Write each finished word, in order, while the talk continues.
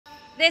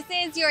This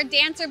is your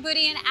dancer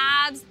booty and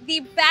abs,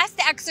 the best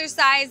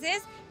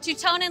exercises to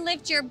tone and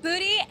lift your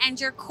booty and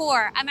your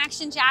core. I'm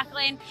Action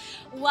Jacquelyn.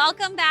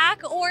 Welcome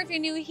back, or if you're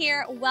new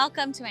here,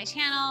 welcome to my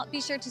channel. Be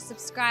sure to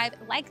subscribe,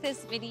 like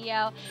this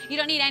video. You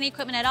don't need any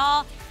equipment at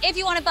all. If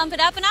you want to bump it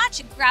up a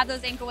notch, grab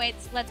those ankle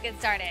weights. Let's get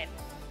started.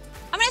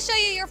 I'm going to show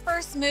you your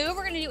first move.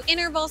 We're going to do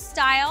interval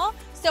style.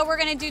 So we're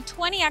going to do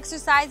 20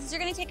 exercises. You're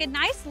going to take a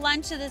nice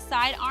lunge to the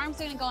side. Arms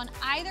are going to go on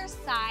either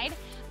side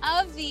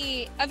of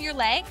your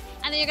leg,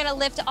 and then you're gonna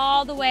lift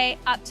all the way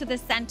up to the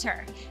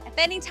center. If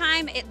any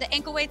time the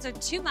ankle weights are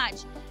too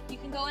much, you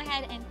can go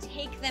ahead and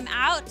take them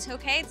out,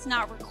 okay? It's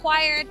not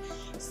required.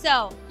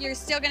 So you're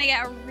still gonna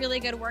get a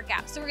really good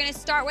workout. So we're gonna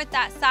start with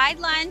that side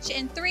lunge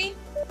in 3,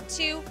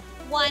 2,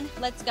 1,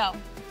 let's go.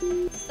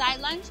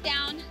 Side lunge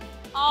down,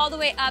 all the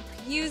way up.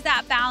 Use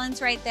that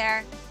balance right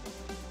there.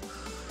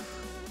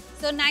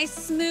 So nice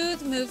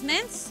smooth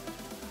movements.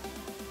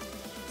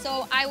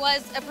 So I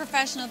was a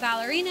professional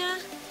ballerina,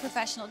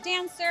 professional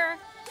dancer,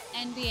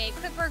 NBA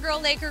Clipper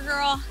girl, Laker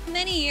girl,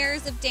 many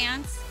years of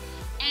dance,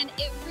 and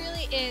it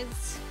really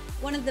is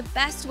one of the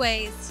best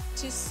ways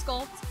to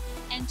sculpt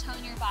and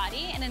tone your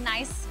body in a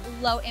nice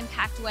low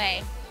impact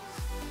way.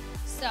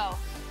 So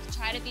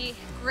try to be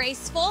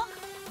graceful,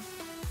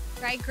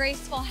 right?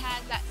 Graceful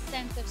has that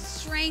sense of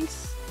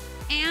strength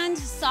and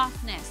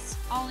softness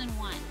all in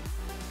one.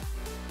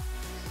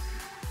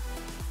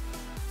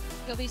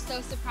 You'll be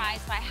so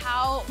surprised by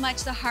how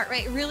much the heart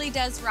rate really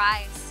does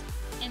rise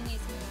in these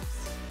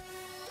moves.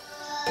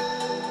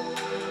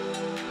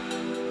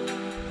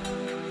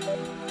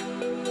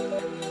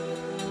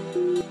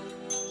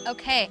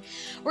 Okay,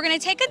 we're gonna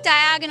take a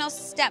diagonal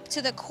step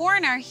to the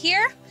corner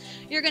here.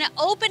 You're gonna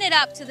open it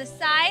up to the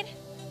side,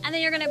 and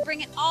then you're gonna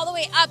bring it all the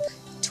way up,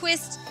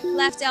 twist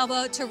left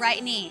elbow to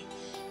right knee.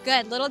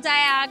 Good, little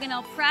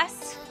diagonal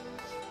press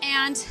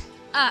and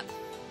up.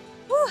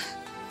 Whew.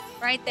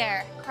 Right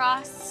there,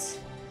 cross.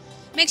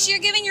 Make sure you're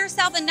giving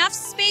yourself enough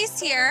space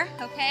here,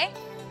 okay,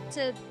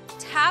 to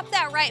tap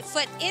that right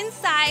foot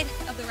inside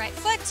of the right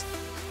foot,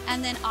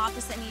 and then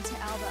opposite knee to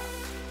elbow.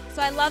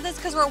 So I love this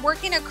because we're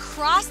working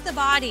across the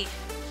body.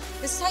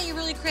 This is how you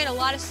really create a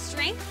lot of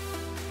strength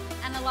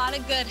and a lot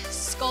of good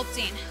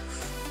sculpting.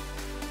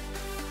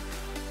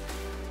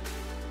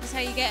 This is how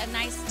you get a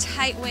nice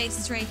tight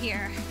waist right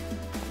here.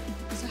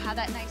 So have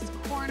that nice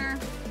corner.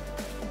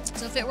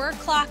 So if it were a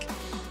clock,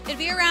 it'd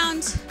be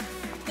around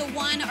the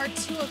 1 or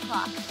 2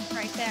 o'clock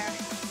right there.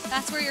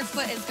 That's where your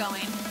foot is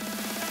going.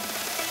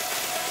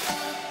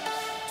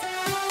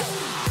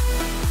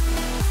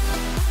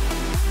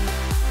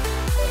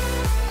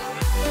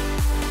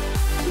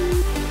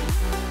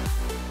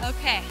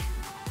 Okay.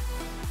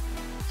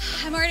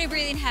 I'm already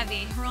breathing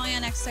heavy. We're only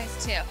on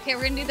exercise 2. Okay,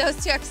 we're gonna do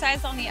those 2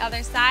 exercises on the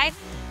other side.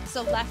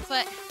 So left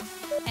foot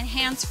and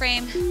hands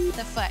frame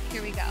the foot.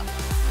 Here we go.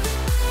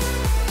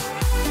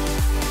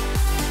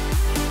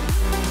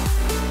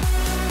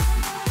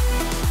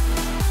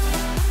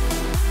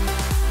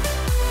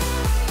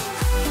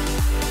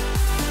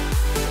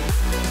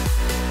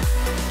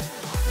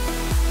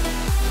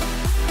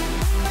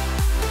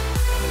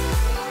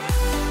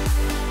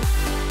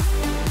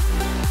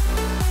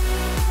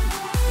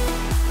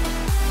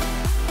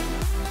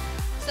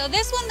 So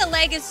this one, the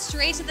leg is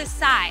straight to the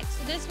side.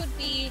 So this would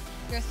be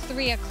your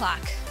 3 o'clock,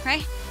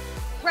 right?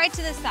 Right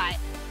to the side.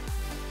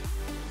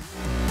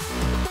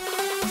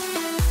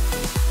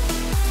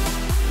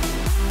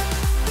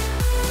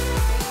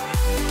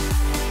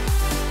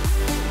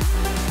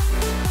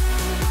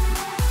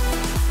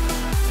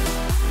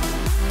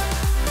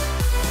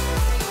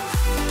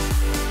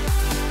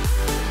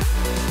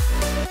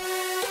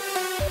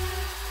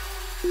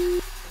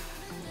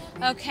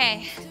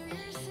 Okay.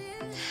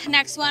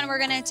 Next one, we're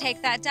gonna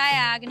take that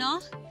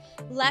diagonal,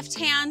 left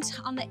hand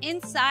on the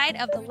inside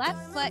of the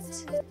left foot,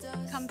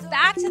 come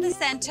back to the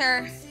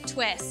center,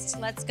 twist.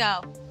 Let's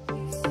go.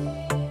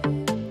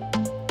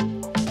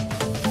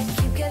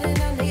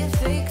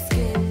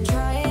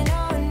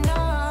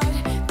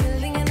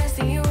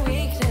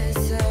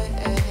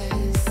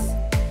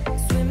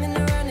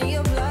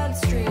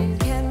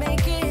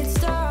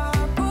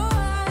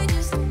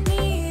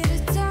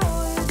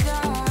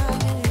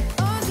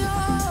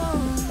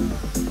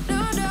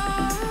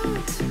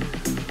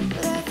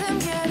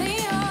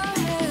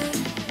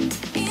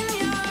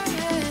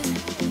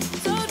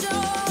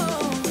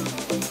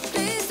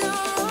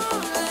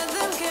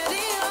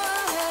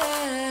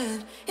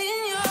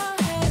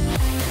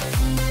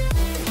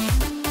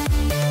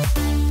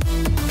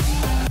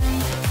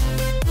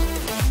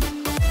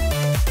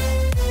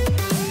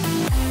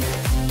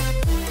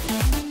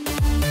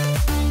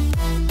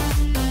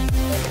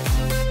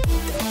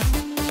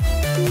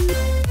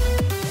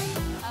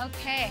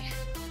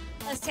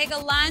 Take a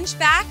lunge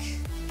back.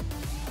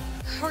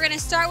 We're gonna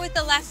start with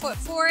the left foot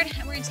forward,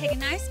 and we're gonna take a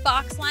nice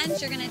box lunge.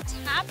 You're gonna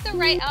tap the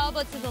right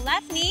elbow to the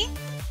left knee,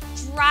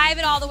 drive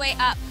it all the way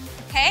up,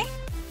 okay?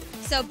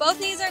 So both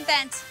knees are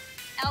bent,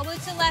 elbow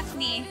to left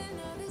knee,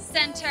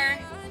 center,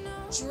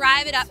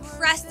 drive it up,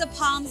 press the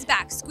palms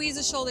back, squeeze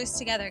the shoulders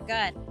together,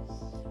 good.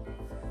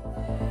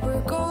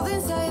 We're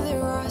golden.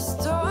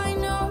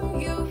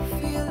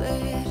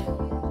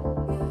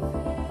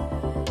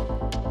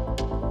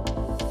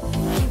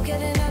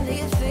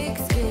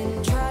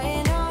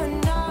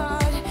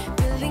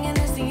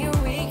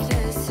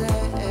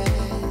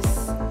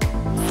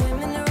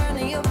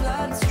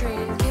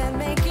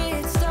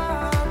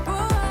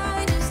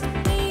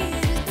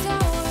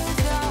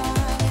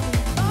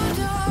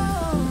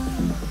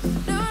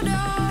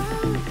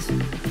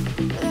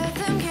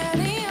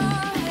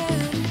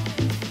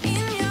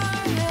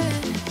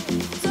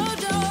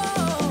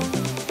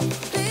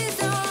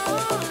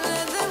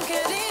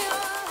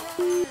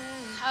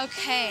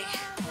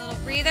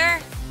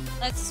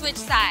 Let's switch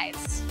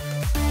sides.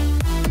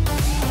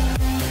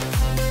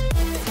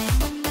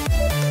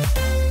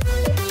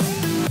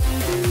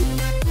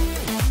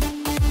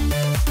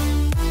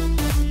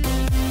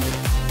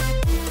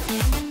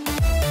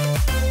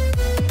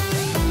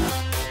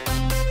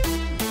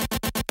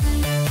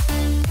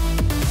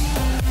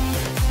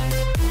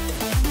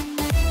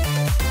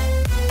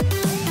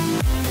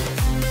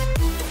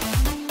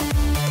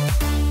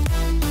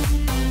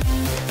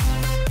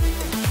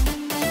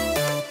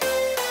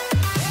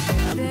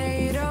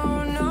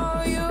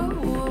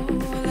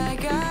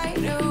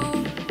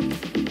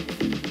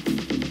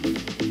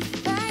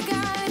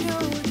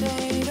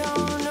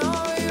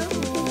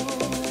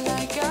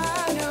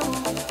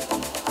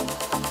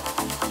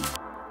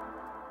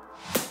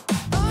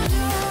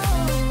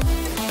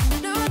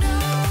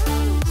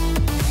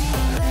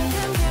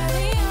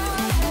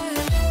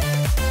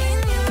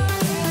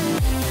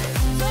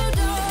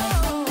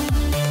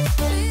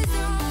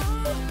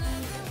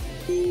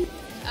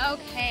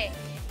 Okay,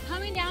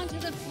 coming down to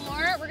the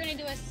floor, we're gonna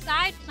do a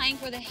side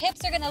plank where the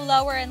hips are gonna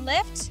lower and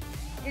lift.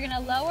 You're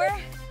gonna lower,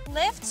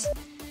 lift,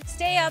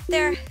 stay up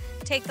there,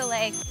 take the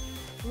leg,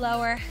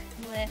 lower,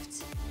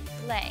 lift,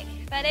 leg.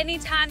 If at any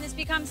time this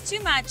becomes too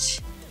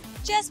much,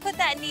 just put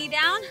that knee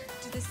down,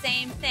 do the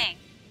same thing,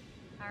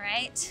 all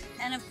right?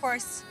 And of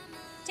course,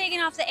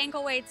 taking off the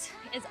ankle weights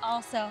is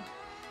also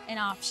an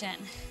option.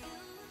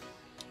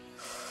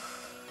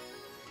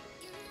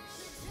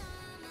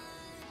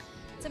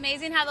 It's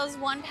amazing how those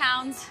 1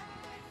 pounds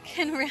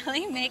can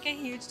really make a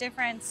huge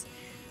difference.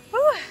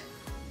 Whew.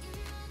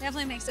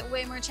 Definitely makes it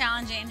way more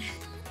challenging.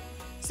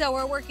 So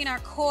we're working our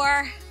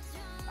core,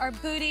 our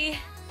booty,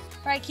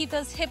 right? Keep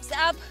those hips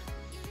up.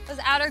 Those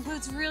outer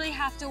glutes really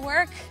have to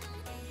work.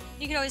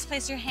 You can always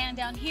place your hand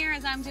down here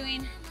as I'm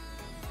doing,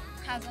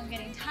 as I'm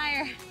getting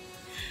tired.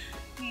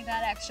 Need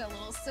that extra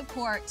little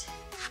support,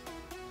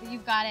 but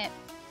you've got it.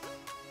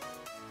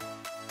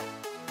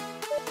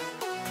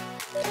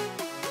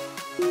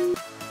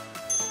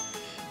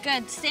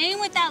 Good,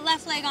 staying with that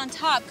left leg on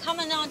top,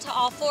 coming onto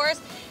all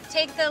fours.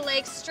 Take the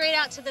legs straight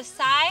out to the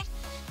side.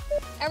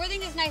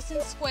 Everything is nice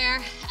and square,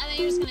 and then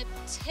you're just gonna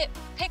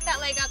pick that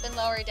leg up and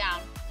lower it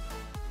down.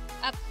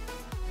 Up.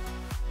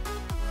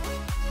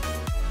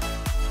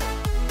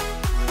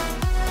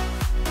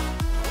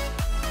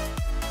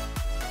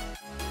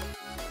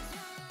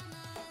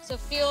 So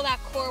feel that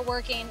core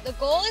working. The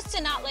goal is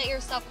to not let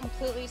yourself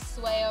completely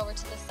sway over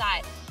to the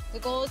side. The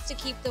goal is to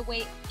keep the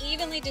weight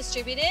evenly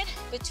distributed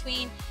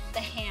between the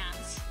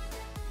hands.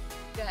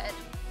 Good.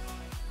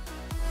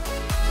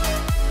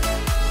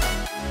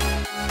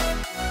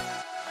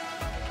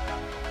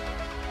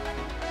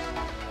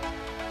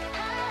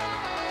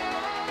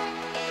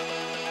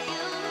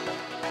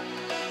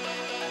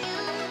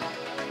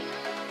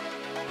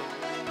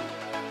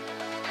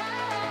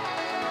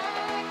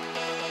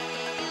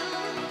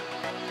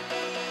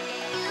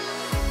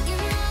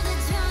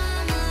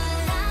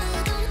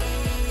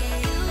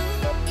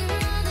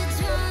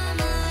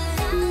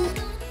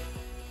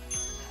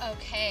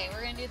 Okay,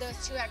 we're gonna do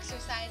those 2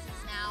 exercises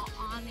now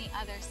on the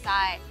other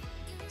side.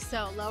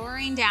 So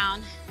lowering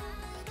down,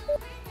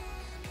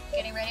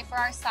 getting ready for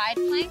our side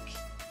plank.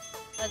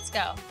 Let's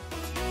go.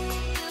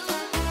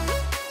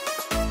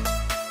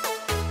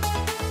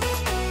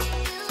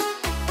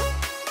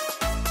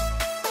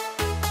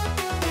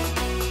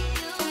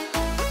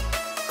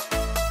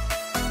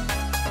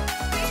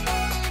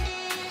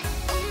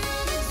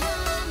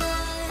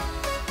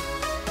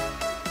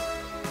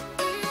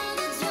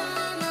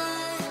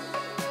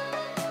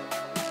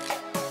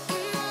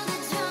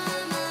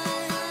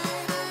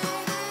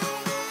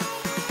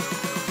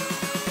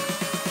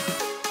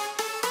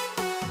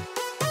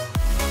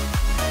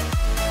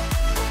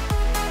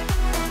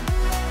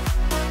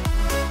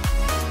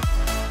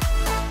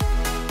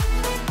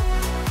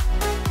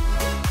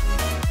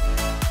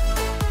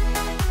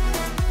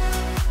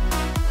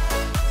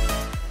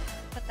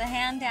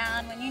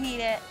 Down when you need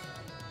it.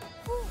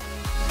 Woo.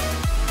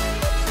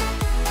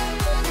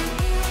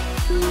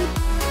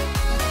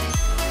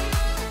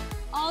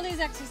 All these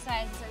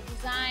exercises are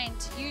designed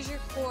to use your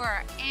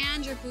core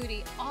and your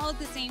booty all at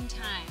the same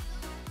time.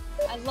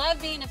 I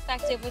love being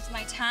effective with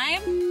my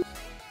time,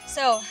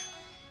 so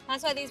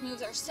that's why these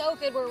moves are so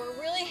good, where we're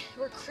really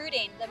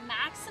recruiting the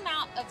max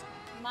amount of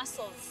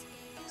muscles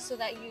so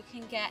that you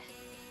can get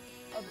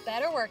a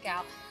better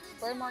workout,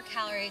 burn more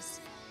calories,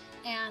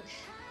 and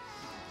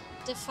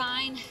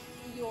define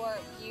your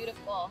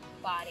beautiful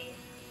body.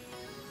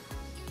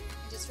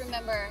 Just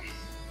remember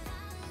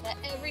that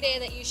every day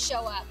that you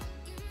show up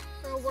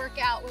for a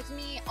workout with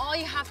me, all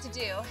you have to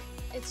do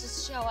is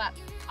just show up.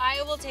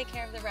 I will take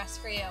care of the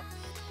rest for you.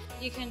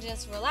 You can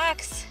just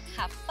relax,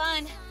 have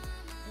fun,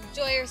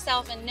 enjoy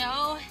yourself, and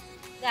know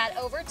that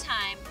over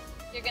time,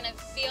 you're gonna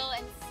feel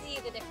and see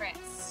the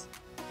difference.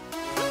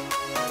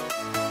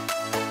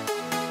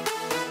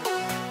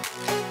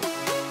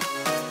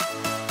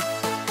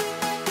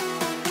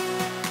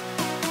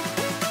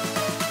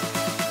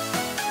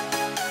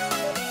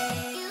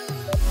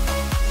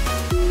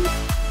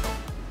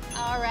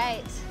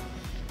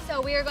 So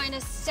we are are going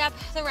to step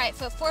the right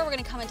foot forward. We're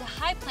gonna come into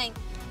high plank,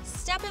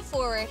 step it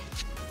forward,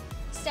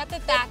 step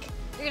it back.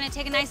 You're gonna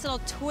take a nice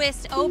little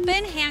twist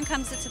open, hand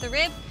comes to the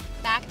rib,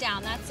 back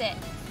down, that's it.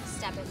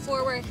 Step it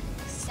forward,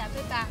 step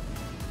it back,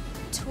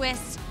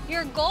 twist.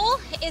 Your goal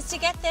is to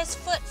get this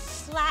foot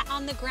flat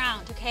on the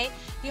ground, okay?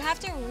 You have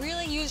to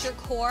really use your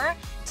core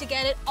to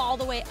get it all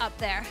the way up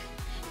there.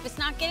 If it's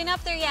not getting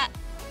up there yet,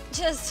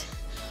 just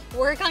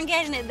work on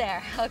getting it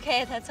there,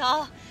 okay? That's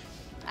all.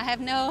 I have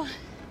no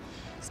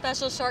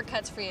special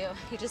shortcuts for you.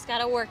 You just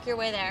gotta work your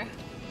way there.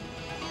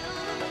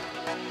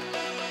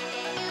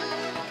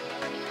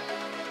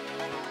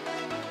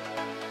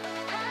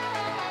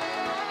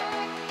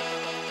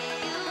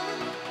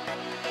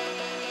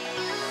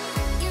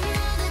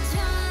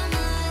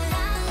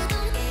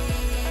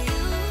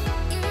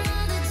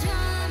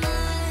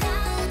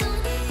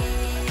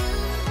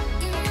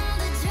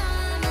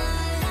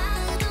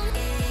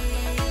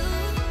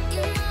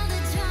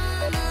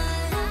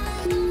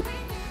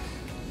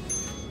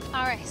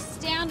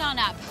 Stand on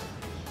up.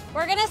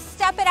 We're gonna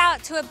step it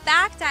out to a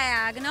back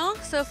diagonal.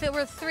 So if it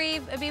were 3,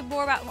 it'd be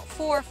more about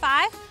 4 or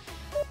 5.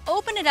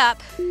 Open it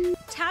up,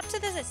 tap to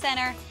the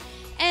center,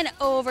 and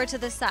over to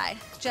the side,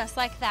 just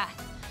like that.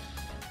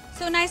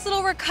 So a nice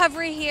little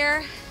recovery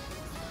here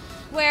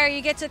where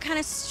you get to kind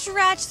of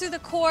stretch through the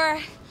core,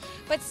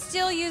 but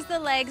still use the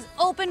legs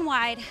open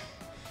wide.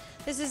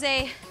 This is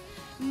a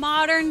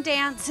modern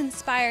dance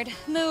inspired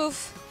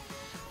move.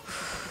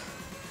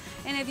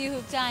 Any of you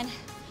who've done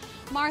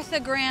Martha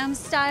Graham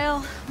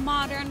style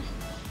modern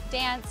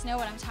dance know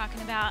what I'm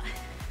talking about.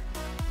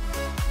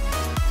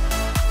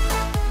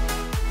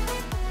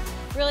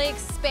 Really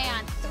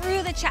expand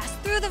through the chest,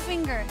 through the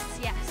fingers,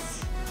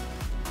 yes.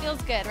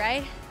 Feels good,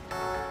 right?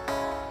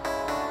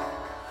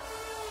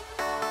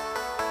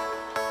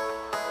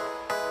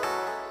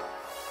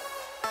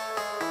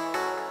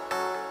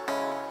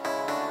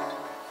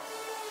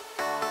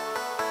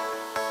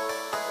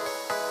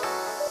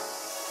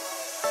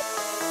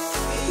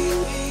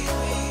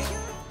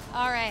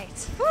 All right,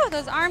 whew,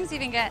 those arms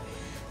even get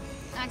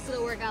nice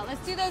little workout.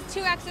 Let's do those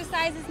 2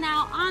 exercises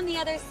now on the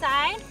other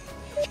side.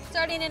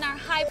 Starting in our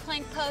high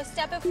plank pose,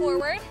 step it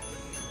forward.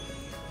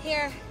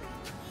 Here,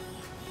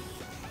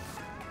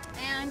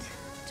 and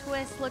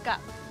twist, look up.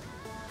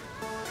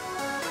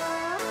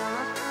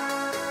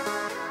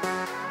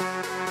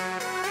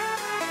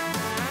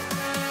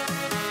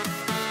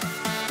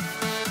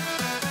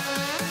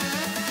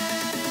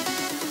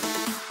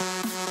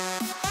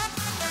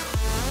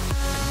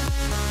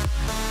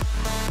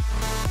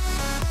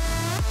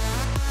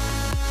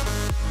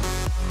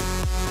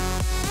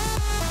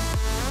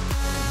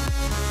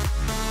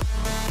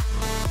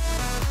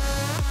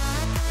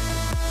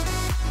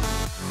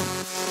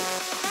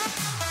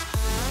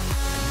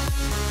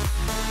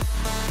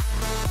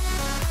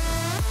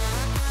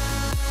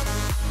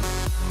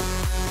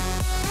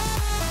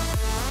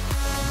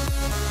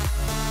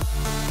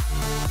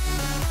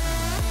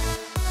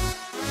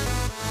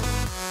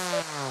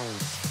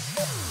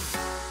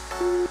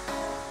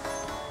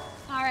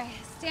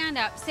 Stand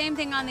up, same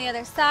thing on the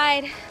other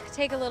side.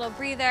 Take a little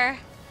breather.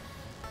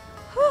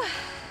 Whew.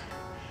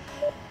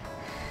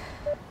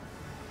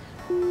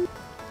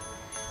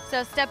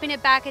 So stepping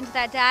it back into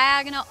that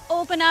diagonal,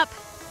 open up,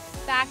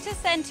 back to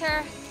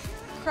center,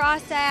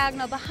 cross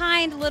diagonal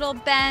behind, little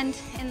bend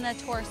in the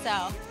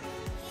torso.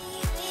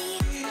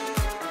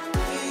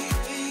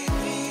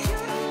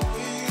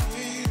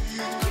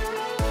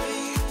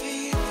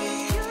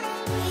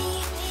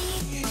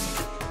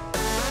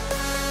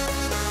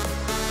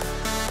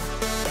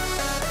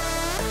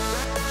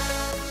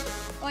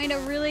 Going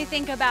to really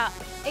think about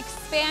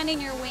expanding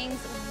your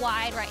wings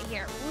wide right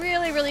here.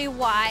 Really, really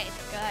wide.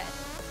 Good.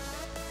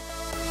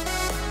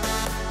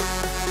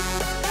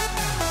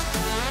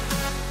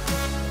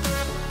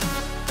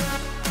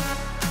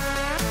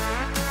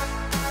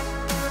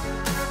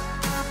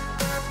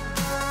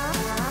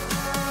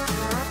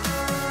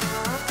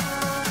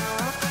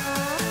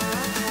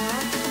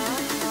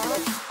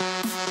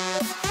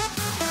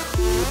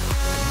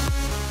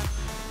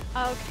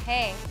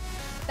 Okay,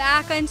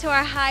 back into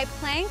our high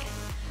plank.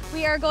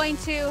 We are going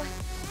to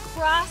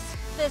cross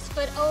this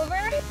foot over,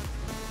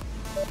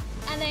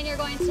 and then you're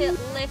going to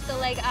lift the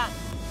leg up.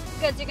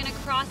 Good, so you're gonna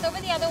cross over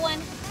the other one,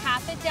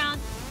 tap it down,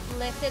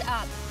 lift it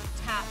up,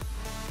 tap,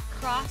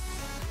 cross,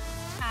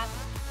 tap,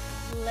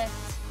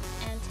 lift,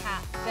 and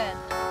tap. Good.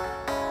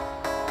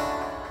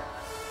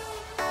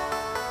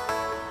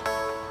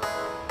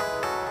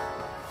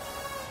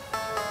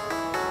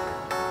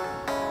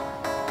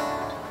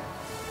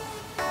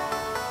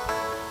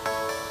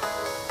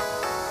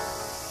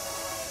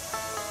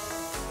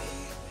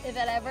 If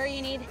ever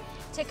you need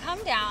to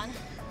come down,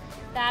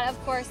 that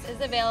of course is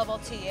available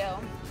to you.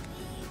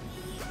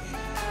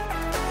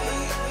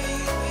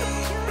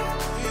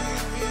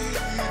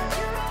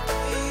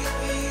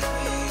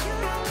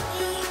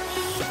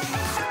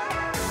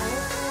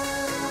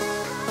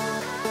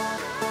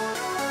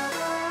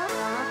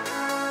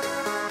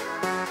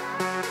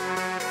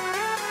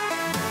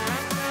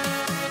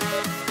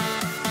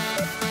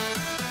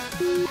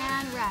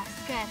 And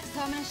rest, good.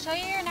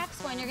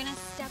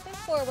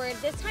 forward.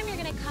 This time you're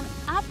gonna come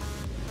up,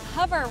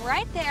 hover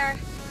right there,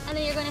 and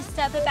then you're gonna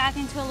step it back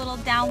into a little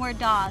downward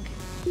dog.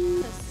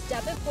 So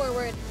step it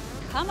forward,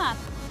 come up,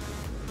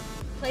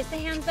 place the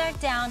hands back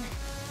down,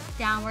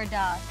 downward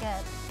dog,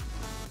 good.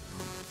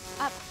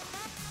 Up,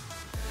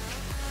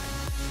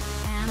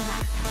 and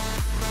back.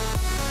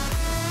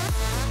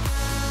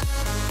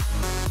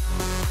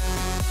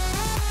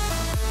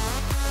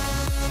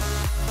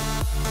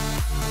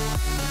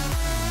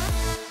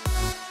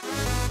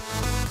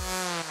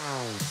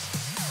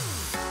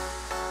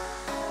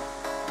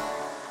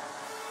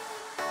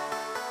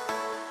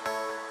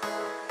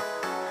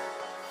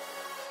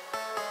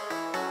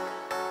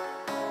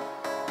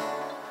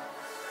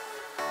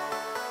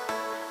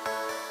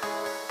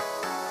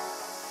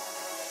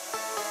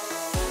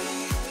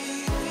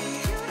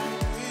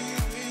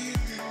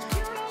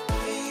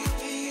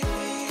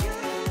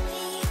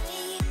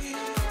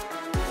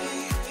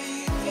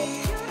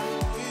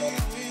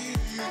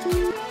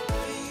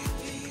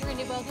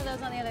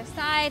 On the other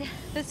side.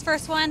 This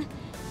first one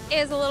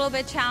is a little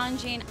bit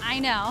challenging, I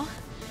know.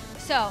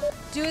 So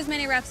do as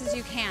many reps as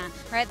you can,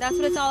 right? That's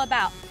what it's all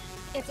about.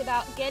 It's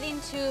about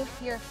getting to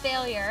your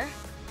failure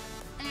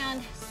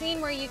and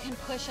seeing where you can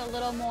push a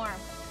little more.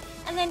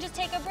 And then just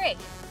take a break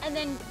and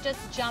then just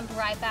jump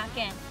right back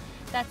in.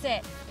 That's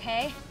it,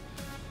 okay?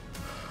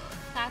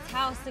 That's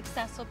how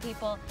successful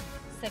people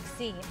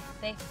succeed.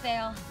 They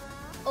fail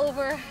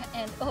over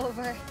and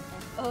over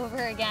and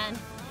over again.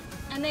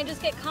 And they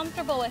just get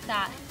comfortable with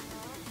that.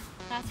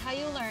 That's how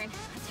you learn,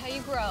 that's how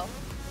you grow.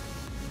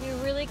 You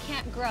really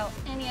can't grow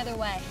any other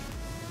way.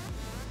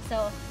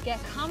 So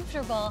get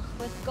comfortable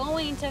with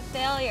going to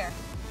failure,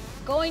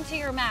 going to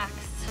your max.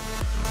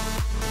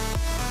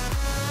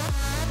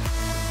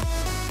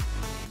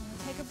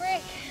 Take a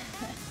break.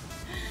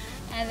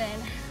 And then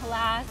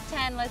last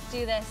 10, let's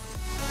do this.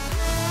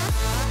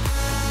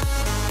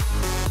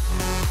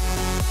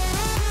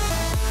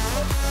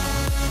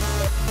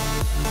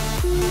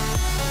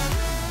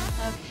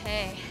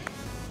 Okay,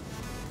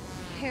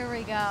 here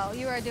we go.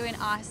 You are doing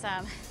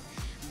awesome.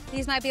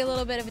 These might be a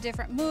little bit of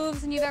different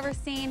moves than you've ever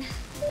seen.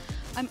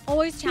 I'm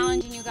always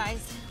challenging you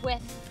guys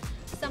with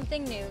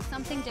something new,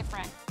 something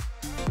different.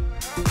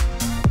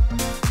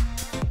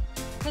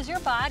 Because your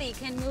body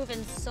can move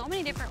in so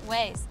many different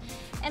ways.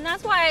 And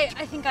that's why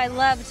I think I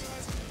loved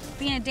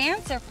being a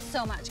dancer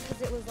so much,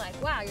 because it was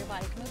like, wow, your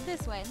body can move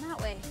this way and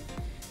that way.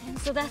 And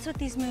so that's what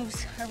these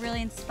moves are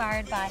really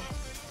inspired by,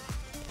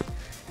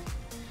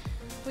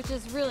 which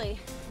is really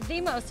the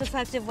most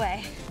effective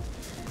way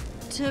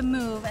to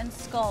move and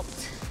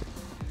sculpt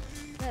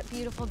that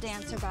beautiful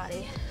dancer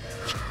body.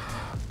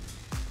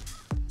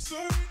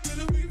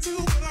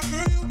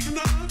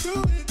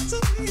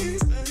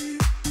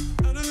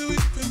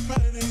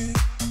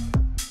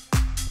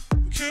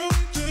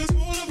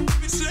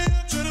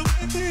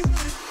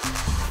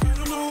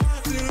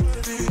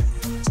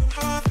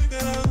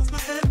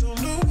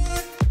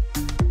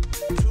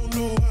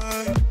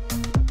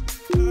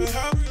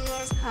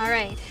 All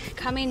right,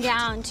 coming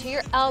down to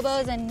your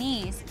elbows and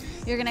knees.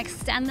 You're gonna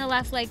extend the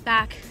left leg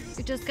back.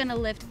 You're just gonna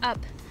lift up,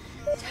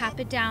 tap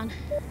it down,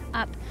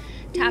 up,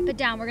 tap it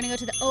down. We're gonna go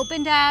to the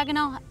open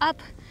diagonal,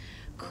 up,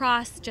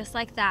 cross, just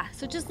like that.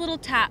 So just little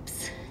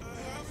taps.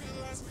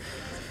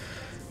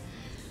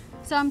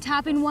 So I'm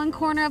tapping one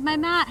corner of my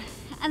mat,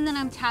 and then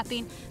I'm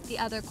tapping the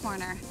other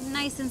corner,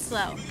 nice and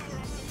slow.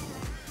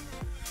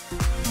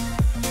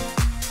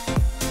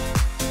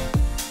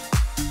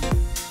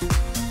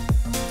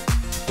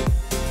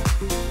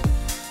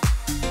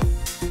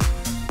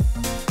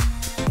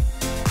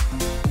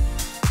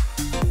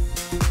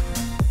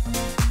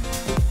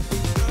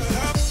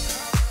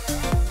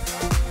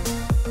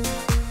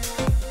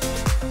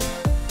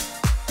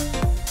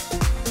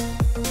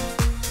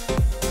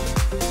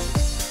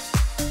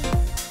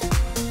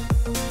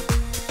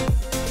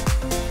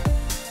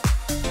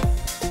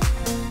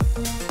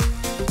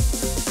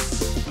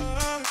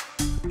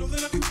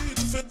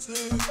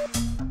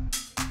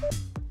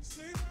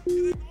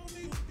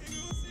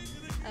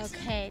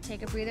 Okay,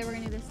 take a breather. We're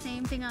gonna do the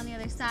same thing on the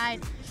other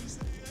side.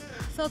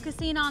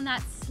 Focusing on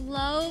that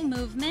slow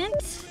movement.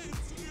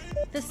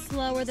 The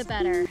slower the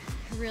better, it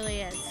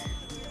really is.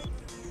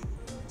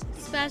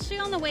 Especially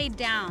on the way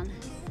down.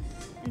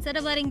 Instead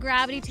of letting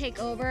gravity take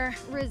over,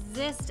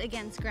 resist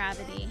against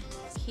gravity.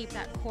 Keep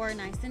that core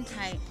nice and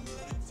tight.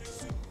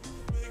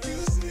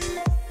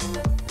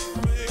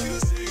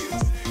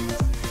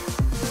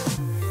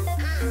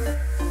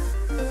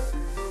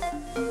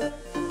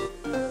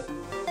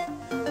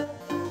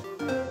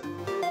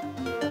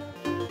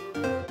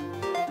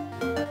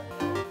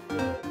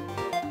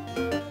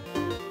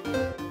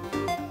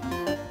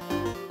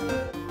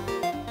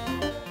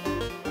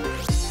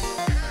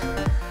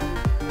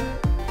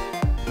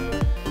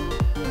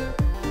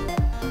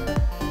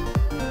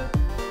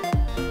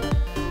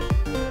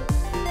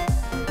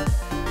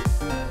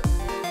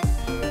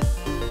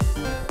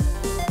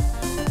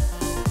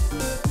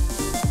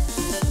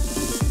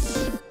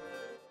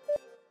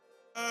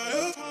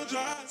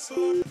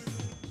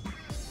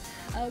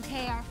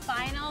 Okay, our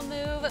final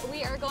move,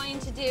 we are going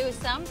to do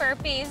some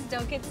burpees.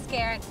 Don't get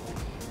scared.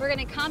 We're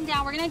gonna come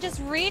down. We're gonna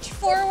just reach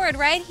forward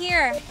right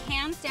here.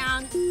 Hands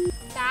down,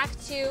 back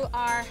to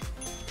our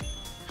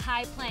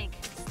high plank.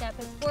 Step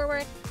it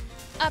forward,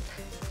 up,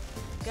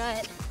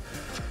 good.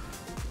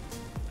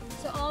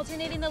 So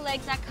alternating the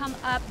legs that come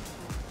up.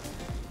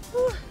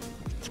 Whew.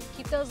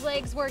 Keep those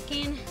legs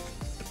working.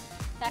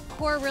 That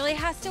core really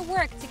has to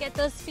work to get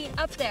those feet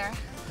up there.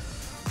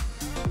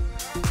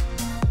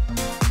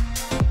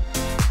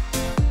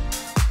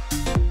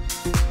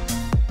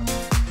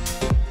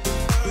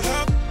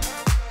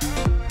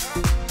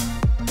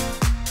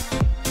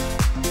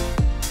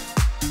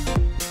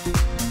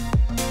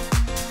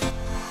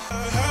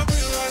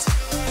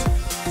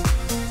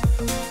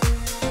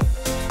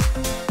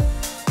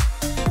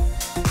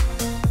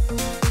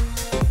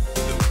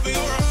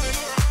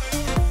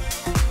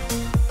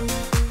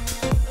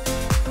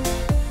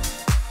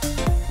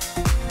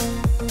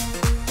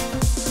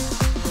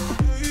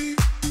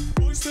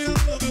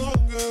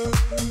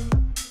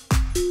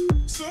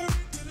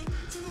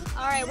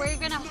 All right, we're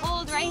gonna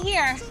hold right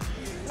here.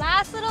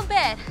 Last little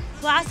bit,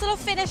 last little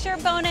finisher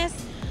bonus.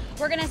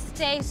 We're gonna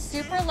stay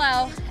super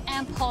low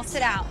and pulse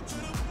it out.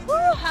 Woo,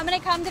 I'm gonna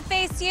come to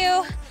face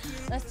you.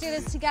 Let's do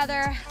this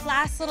together.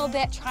 Last little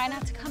bit, try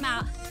not to come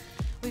out.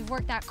 We've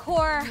worked that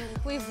core,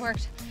 we've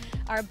worked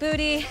our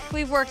booty,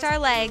 we've worked our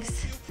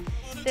legs.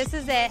 This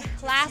is it,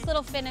 last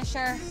little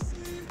finisher,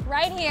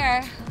 right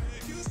here.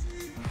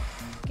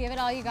 Give it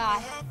all you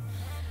got.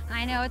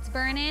 I know it's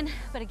burning,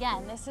 but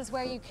again, this is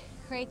where you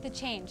create the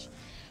change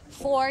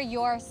for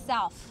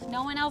yourself.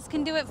 No one else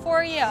can do it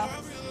for you.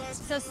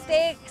 So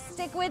stick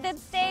with it,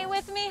 stay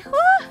with me.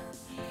 Woo!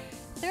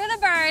 Through the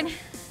burn.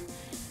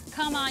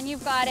 Come on,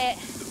 you've got it.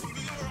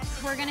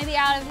 We're gonna be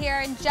out of here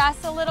in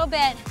just a little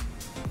bit.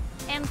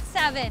 In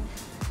 7,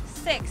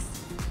 6,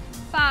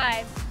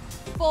 5,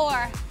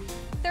 4,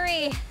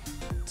 3,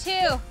 2,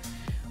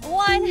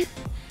 1,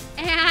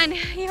 and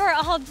you're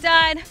all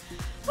done.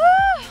 Woo!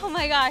 Oh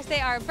my gosh, they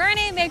are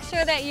burning. Make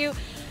sure that you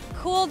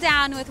cool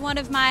down with one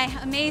of my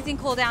amazing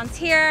cool downs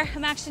here.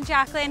 I'm Action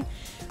Jacquelyn.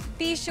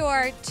 Be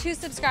sure to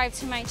subscribe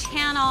to my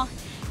channel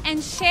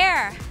and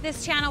share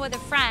this channel with a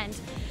friend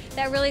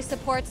that really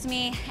supports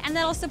me and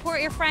that'll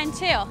support your friend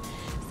too.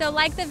 So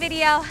like the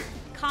video,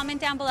 comment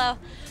down below.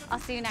 I'll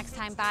see you next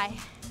time. Bye.